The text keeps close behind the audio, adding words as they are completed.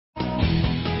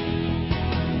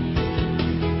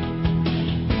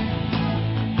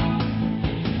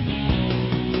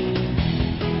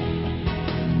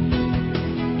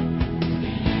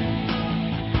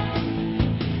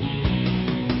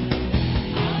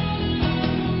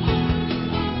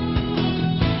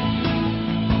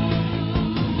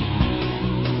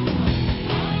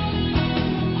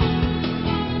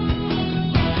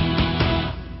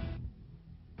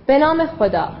به نام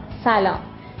خدا، سلام.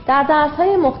 در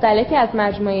درس‌های مختلفی از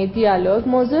مجموعه دیالوگ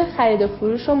موضوع خرید و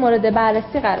فروش رو مورد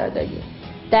بررسی قرار دادیم.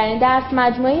 در این درس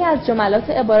مجموعه‌ای از جملات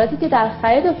و عباراتی که در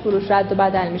خرید و فروش رد و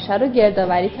بدل میشه رو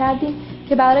گردآوری کردیم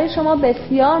که برای شما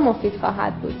بسیار مفید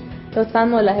خواهد بود. لطفاً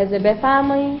ملاحظه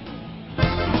بفرمایید.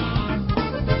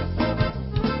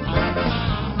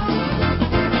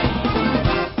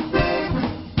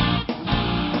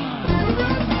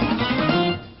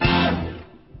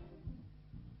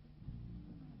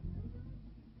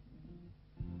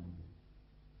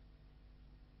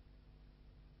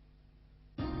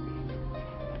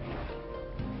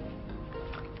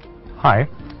 Hi.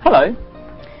 Hello.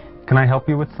 Can I help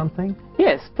you with something?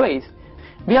 Yes, please.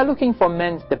 We are looking for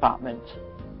men's department.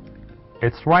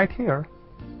 It's right here.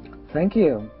 Thank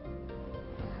you.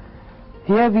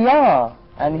 Here we are,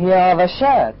 and here are the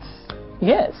shirts.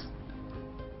 Yes.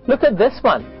 Look at this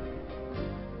one.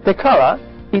 The color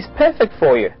is perfect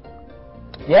for you.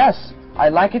 Yes, I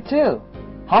like it too.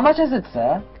 How much is it,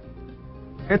 sir?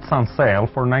 It's on sale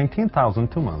for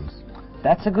 19,000 months.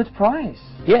 That's a good price.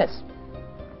 Yes.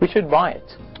 We should buy it.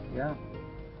 Yeah.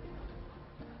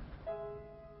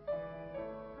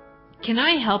 Can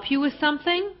I help you with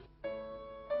something?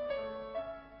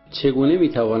 چگونه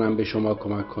میتوانم به شما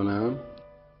کمک کنم؟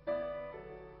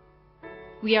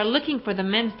 We are looking for the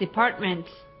men's department.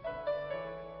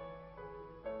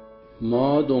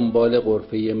 ما دنبال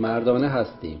غرفه مردانه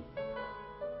هستیم.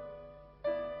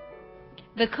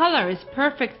 The color is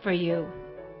perfect for you.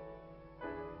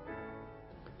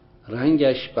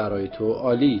 رنگش برای تو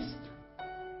عالی است.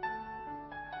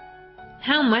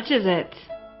 How much is it?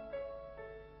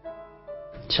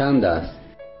 چند است؟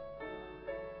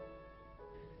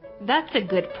 That's a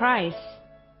good price.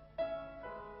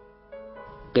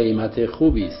 قیمت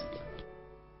خوبی است.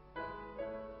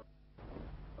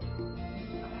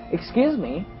 Excuse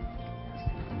me.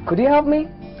 Could you help me?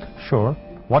 Sure.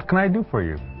 What can I do for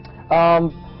you?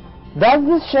 Does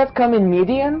this shirt come in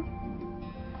medium?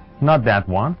 Not that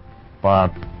one,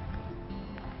 but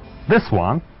this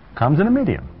one comes in a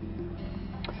medium.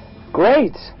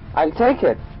 Great. I'll take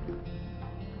it.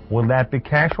 Will that be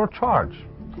cash or charge?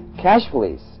 Cash,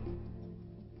 please.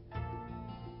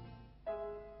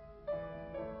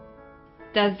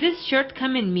 Does this shirt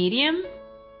come in medium?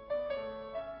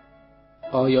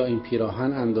 آیا این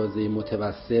پیراهن اندازه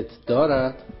متوسط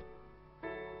دارد؟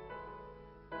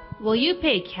 Will you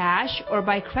pay cash or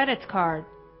by credit card?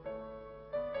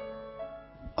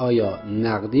 آیا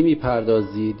نقدی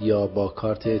میپردازید یا با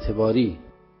کارت اعتباری؟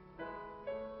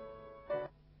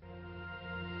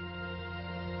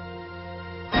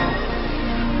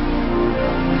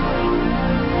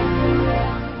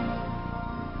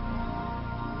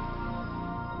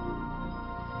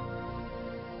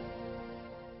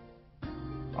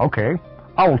 Okay,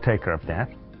 I will take care of that.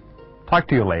 Talk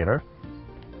to you later.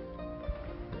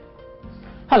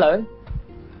 Hello.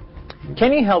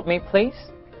 Can you help me, please?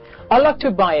 I'd like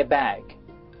to buy a bag.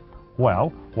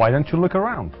 Well, why don't you look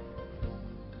around?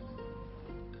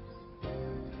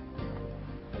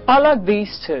 I like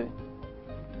these two.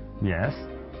 Yes.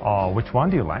 Which one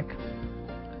do you like?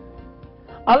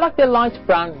 I like the light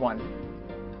brown one.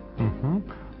 Mm-hmm.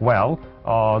 Well,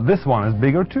 this one is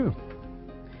bigger too.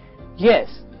 Yes.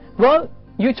 Well,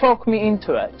 you talk me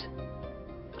into it.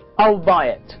 I'll buy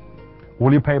it.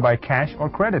 Will you pay by cash or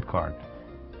credit card?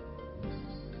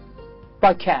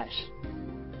 By cash.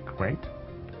 Great.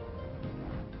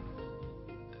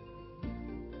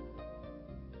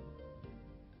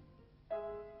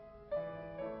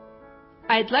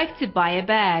 I'd like to buy a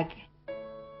bag.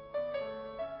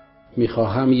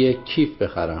 میخواهم یک کیف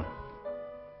بخرم.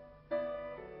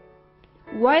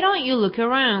 Why don't you look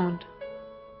around?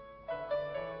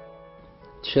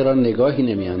 چرا نگاهی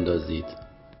نمی اندازید؟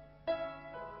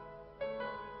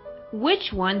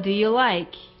 Which one do you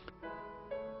like?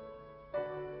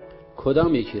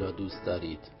 کدام یکی را دوست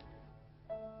دارید؟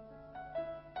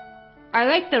 I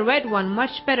like the red one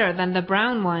much better than the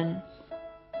brown one.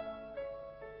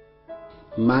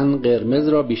 من قرمز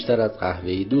را بیشتر از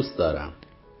قهوه‌ای دوست دارم.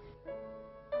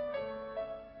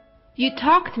 You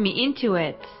talked me into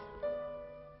it.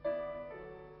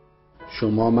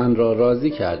 شما من را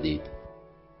راضی کردید.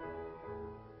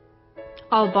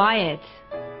 I'll buy it.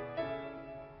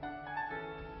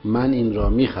 من این را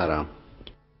میخرم.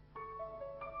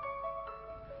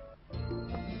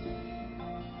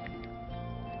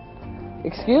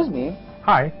 Excuse me.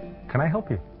 Hi, can I help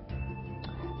you?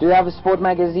 Do you have a sport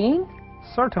magazine?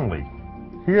 Certainly.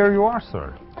 Here you are, sir.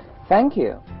 Thank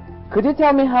you. Could you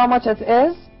tell me how much it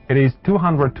is? It is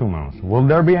 200 months. Will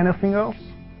there be anything else?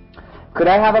 Could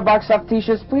I have a box of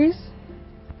t-shirts, please?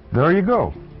 There you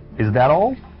go. Is that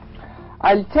all?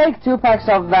 I'll take 2 packs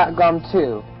of that gum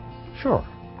too. Sure.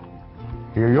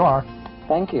 Here you are.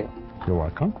 Thank you. You're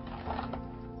welcome.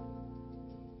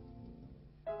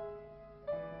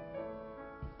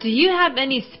 Do you have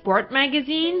any sport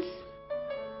magazines?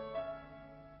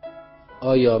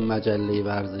 آیا مجله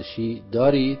ورزشی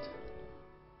دارید؟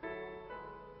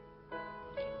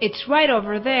 It's right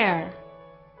over there.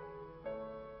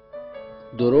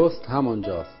 درست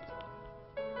همانجاست.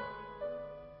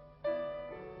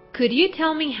 Could you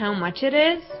tell me how much it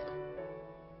is?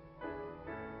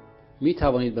 می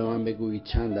توانید به من بگویید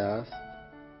چند است؟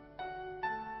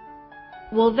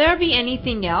 Will there be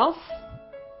anything else?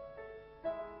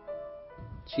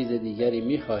 چیز دیگری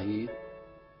می خواهید؟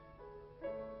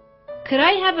 Could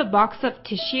I have a box of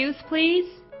tissues, please?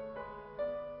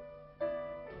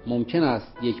 ممکن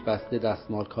است یک بسته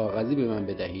دستمال کاغذی به من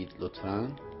بدهید لطفاً؟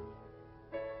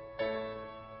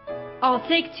 I'll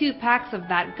take 2 packs of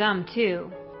that gum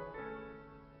too.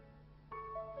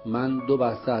 من 2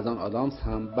 بسته از آن آدامس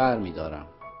هم بر می دارم.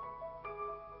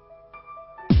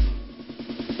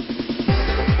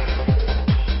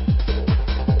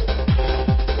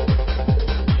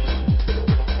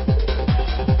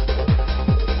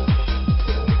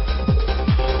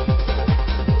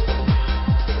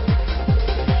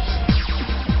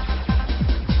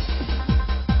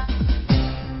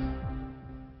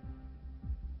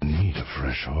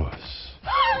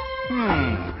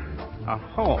 A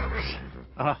horse.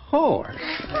 A horse.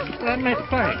 Let me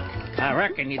think. I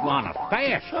reckon you'd want a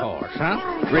fast horse, huh?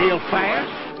 Real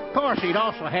fast? Of course, he'd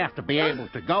also have to be able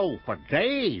to go for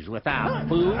days without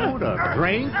food or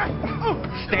drink.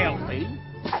 Stealthy.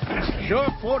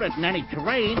 Sure-footed in any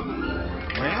terrain.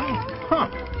 Well,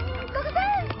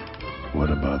 What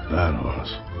about that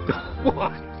horse?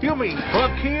 What? You mean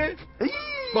Buck here?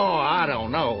 Boy, I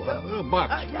don't know.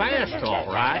 Buck's fast, all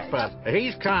right, but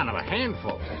he's kind of a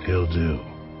handful. He'll do.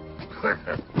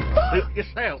 Suit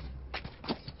yourself.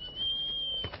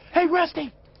 Hey,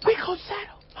 Rusty, Rico's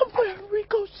saddle. I'm wearing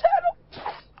Rico's saddle.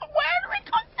 I'm wearing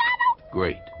Rico's saddle.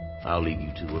 Great. I'll leave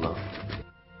you two alone.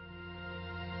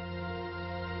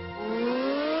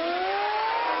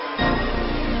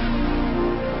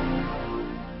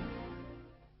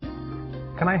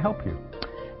 Can I help you?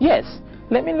 Yes,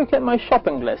 let me look at my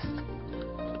shopping list.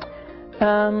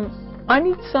 I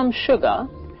need some sugar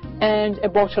and a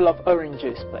bottle of orange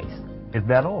juice, please. Is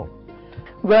that all?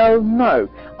 Well, no.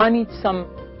 I need some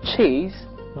cheese,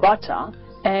 butter,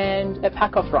 and a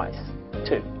pack of rice,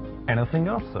 too. Anything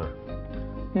else, sir?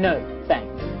 No,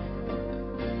 thanks.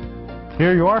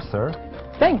 Here you are, sir.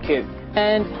 Thank you.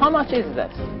 And how much is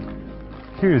this?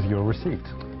 Here's your receipt.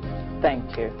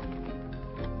 Thank you.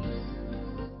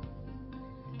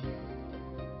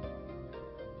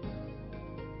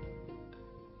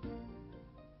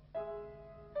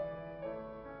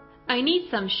 I need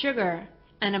some sugar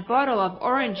and a bottle of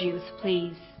orange juice,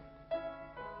 please.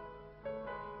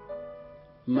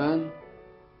 من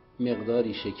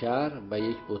مقداری شکر و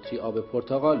یک بطری آب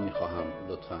پرتقال می خواهم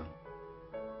لطفاً.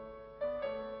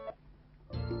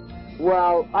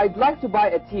 Well, I'd like to buy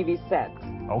a TV set.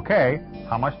 Okay.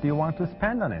 How much do you want to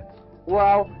spend on it?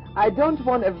 Well, I don't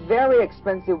want a very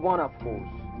expensive one, of course.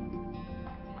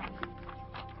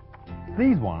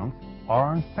 These ones are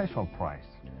on special price.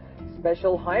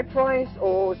 Special high price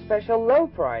or special low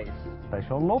price?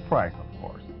 Special low price, of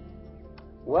course.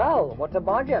 Well, what a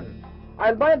bargain.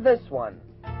 I'll buy this one.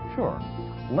 Sure.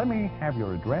 Let me have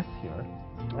your address here.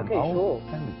 And Okay, I'll sure.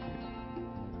 send it to you.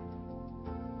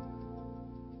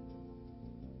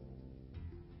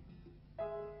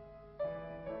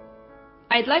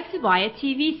 I'd like to buy a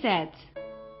TV set.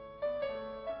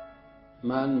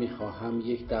 من می خواهم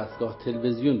یک دستگاه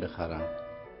تلویزیون بخرم.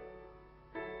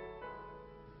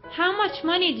 How much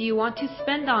money do you want to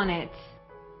spend on it?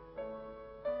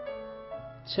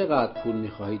 چقدر پول می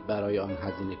خواهید برای آن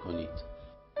هزینه کنید؟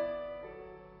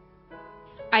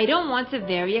 I don't want a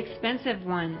very expensive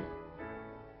one.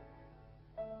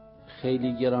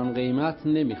 خیلی گران قیمت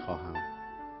نمی خواهم.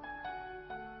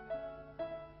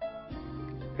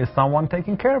 Is someone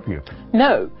taking care of you?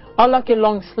 No, I like a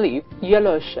long sleeve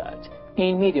yellow shirt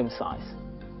in medium size.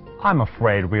 I'm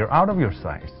afraid we're out of your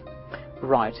size.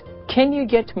 Right. Can you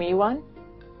get me one?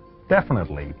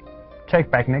 Definitely. Check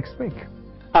back next week.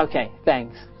 Okay,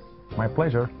 thanks. My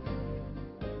pleasure.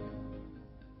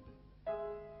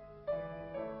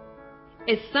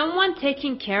 Is someone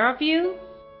taking care of you?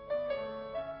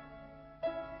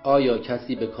 آیا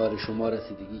کسی به کار شما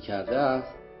رسیدگی کرده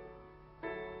است؟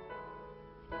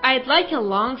 I'd like a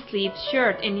long sleeve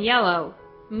shirt in yellow,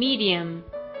 medium.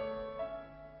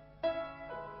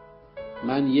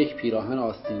 من یک پیراهن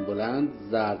آستین بلند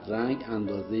زرد رنگ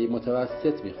اندازه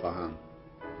متوسط می خواهم.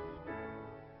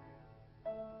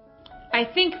 I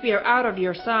think we're out of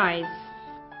your size.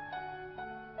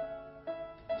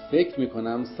 فکر می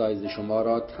کنم سایز شما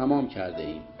را تمام کرده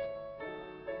ایم.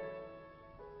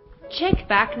 Check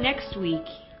back next week.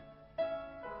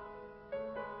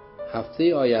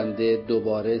 هفته آینده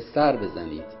دوباره سر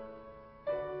بزنید.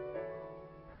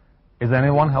 Is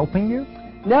anyone helping you?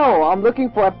 No, I'm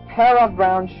looking for a pair of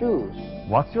brown shoes.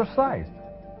 What's your size?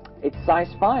 It's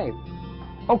size 5.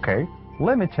 Okay,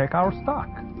 let me check our stock.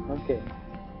 Okay.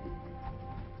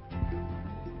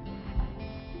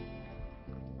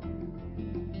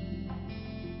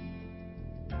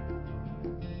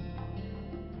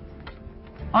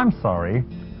 I'm sorry,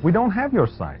 we don't have your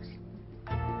size.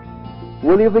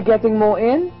 Will you be getting more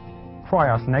in? Try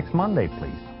us next Monday,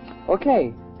 please.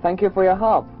 Okay, thank you for your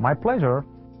help. My pleasure.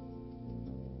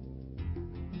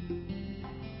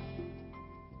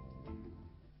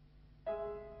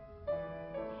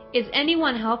 Is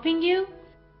anyone helping you?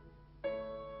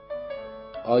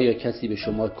 آیا کسی به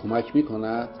شما کمک می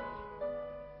کند؟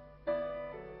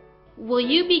 Will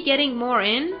you be getting more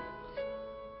in?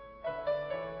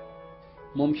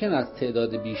 ممکن است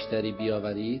تعداد بیشتری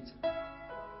بیاورید؟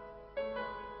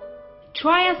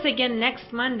 Try us again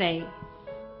next Monday.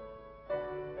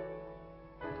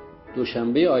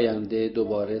 دوشنبه آینده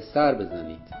دوباره سر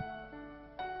بزنید.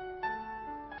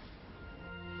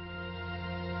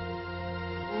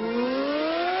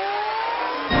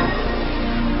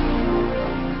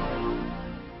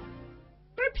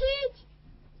 Repeat.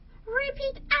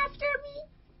 Repeat after me.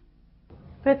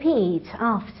 Repeat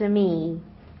after me.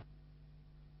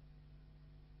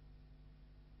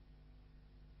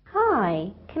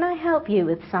 Hi, can I help you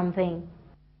with something?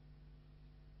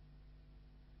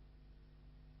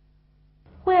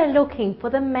 We're looking for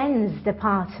the men's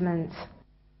department.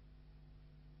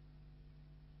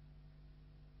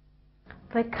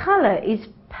 The colour is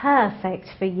perfect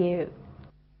for you.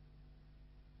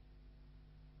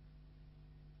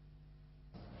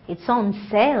 It's on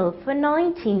sale for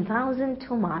 19,000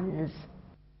 tumans.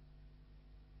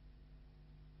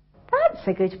 That's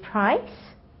a good price.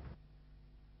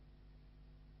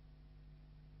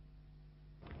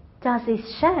 Does this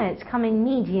shirt come in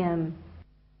medium?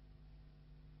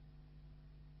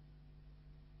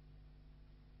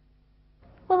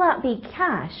 Will that be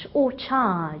cash or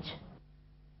charge?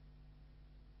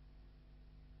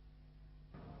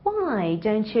 Why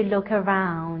don't you look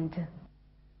around?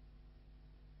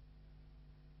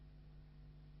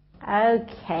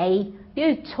 Okay,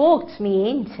 you talked me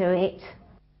into it.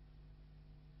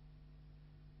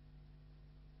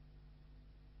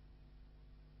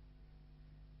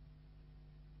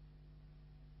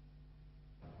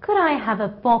 Could I have a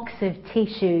box of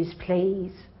tissues,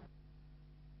 please?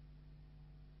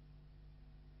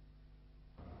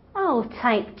 I'll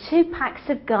take 2 packs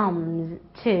of gums,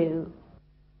 too.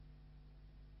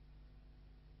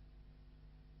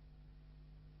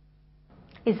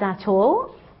 Is that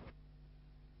all?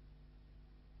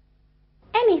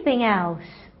 Anything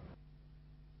else?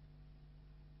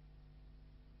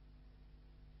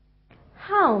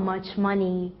 How much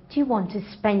money do you want to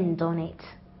spend on it?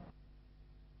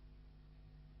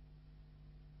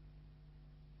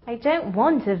 I don't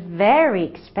want a very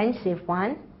expensive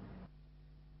one.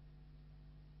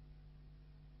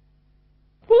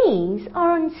 These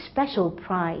are on special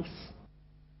price.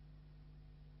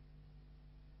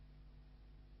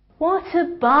 What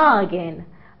a bargain!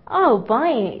 I'll buy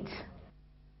it.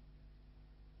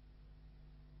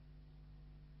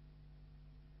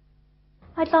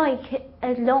 I'd like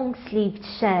a long-sleeved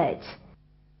shirt.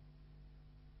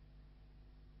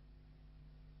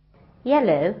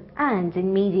 Yellow and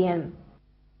in medium.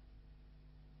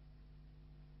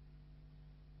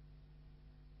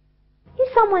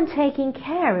 Is someone taking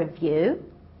care of you?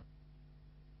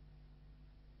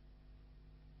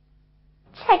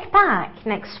 Check back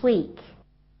next week.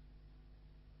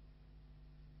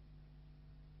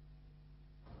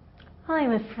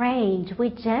 I'm afraid we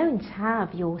don't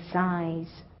have your size.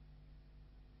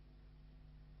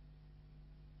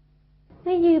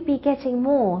 Will you be getting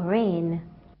more in?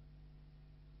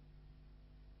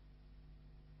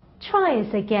 Try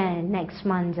us again next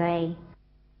Monday.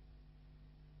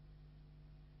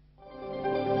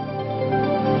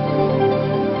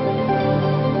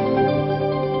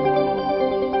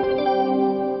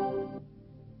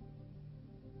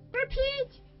 Repeat.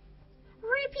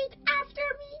 Repeat after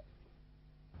me.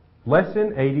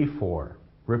 Lesson 84.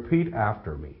 Repeat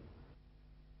after me.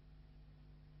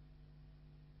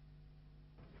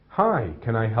 Hi,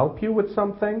 can I help you with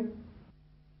something?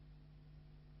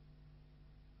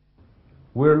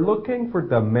 We're looking for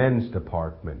the men's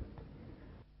department.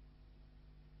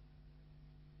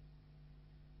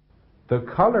 The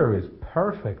color is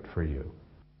perfect for you.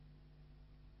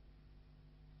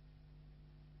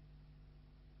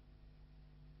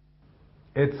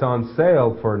 It's on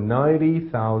sale for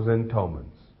 90,000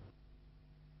 tomans.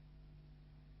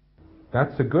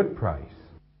 That's a good price.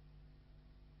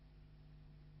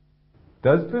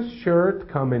 Does this shirt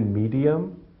come in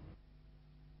medium?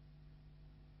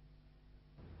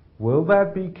 Will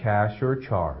that be cash or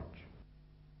charge?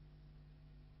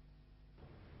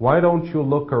 Why don't you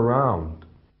look around?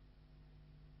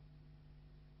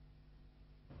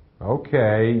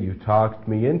 Okay, you talked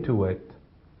me into it.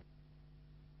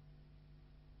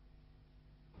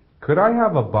 Could I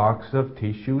have a box of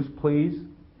tissues, please?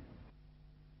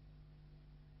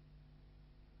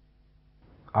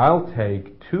 I'll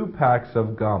take 2 packs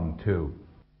of gum, too.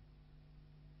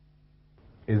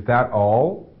 Is that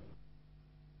all?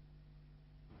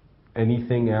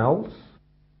 Anything else?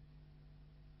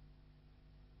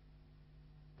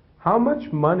 How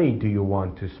much money do you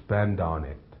want to spend on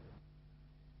it?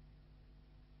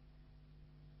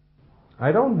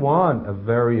 I don't want a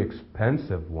very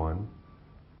expensive one.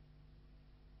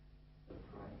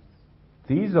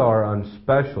 These are on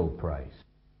special price.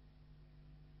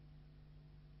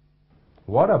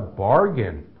 What a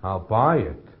bargain! I'll buy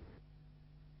it.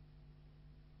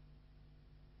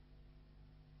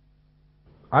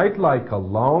 I'd like a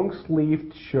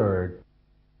long-sleeved shirt,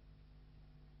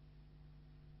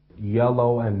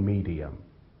 yellow and medium.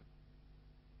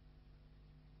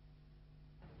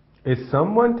 Is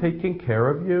someone taking care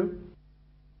of you?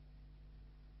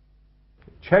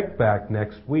 Check back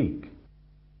next week.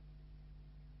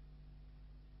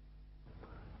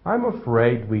 I'm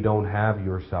afraid we don't have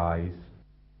your size.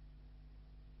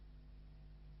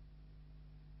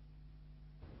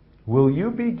 Will you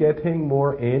be getting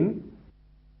more in?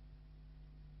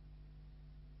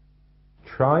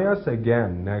 Try us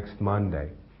again next Monday.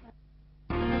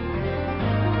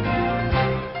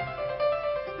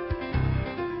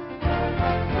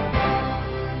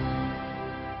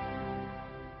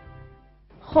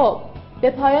 خب،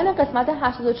 به پایان قسمت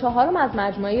 84 از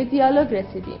مجموعه دیالوگ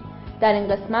رسیدیم. در این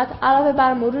قسمت علاوه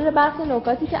بر مرور برخی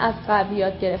نکاتی که از قبل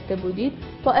یاد گرفته بودید،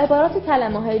 با عبارات و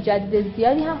کلمه‌های جدید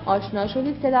زیادی هم آشنا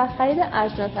شدید که در خرید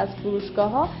اجناس از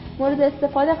فروشگاه‌ها مورد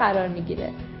استفاده قرار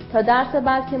می‌گیره. تا درس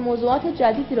بعد که موضوعات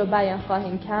جدیدی رو بیان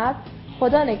خواهیم کرد،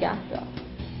 خدا نگهدار.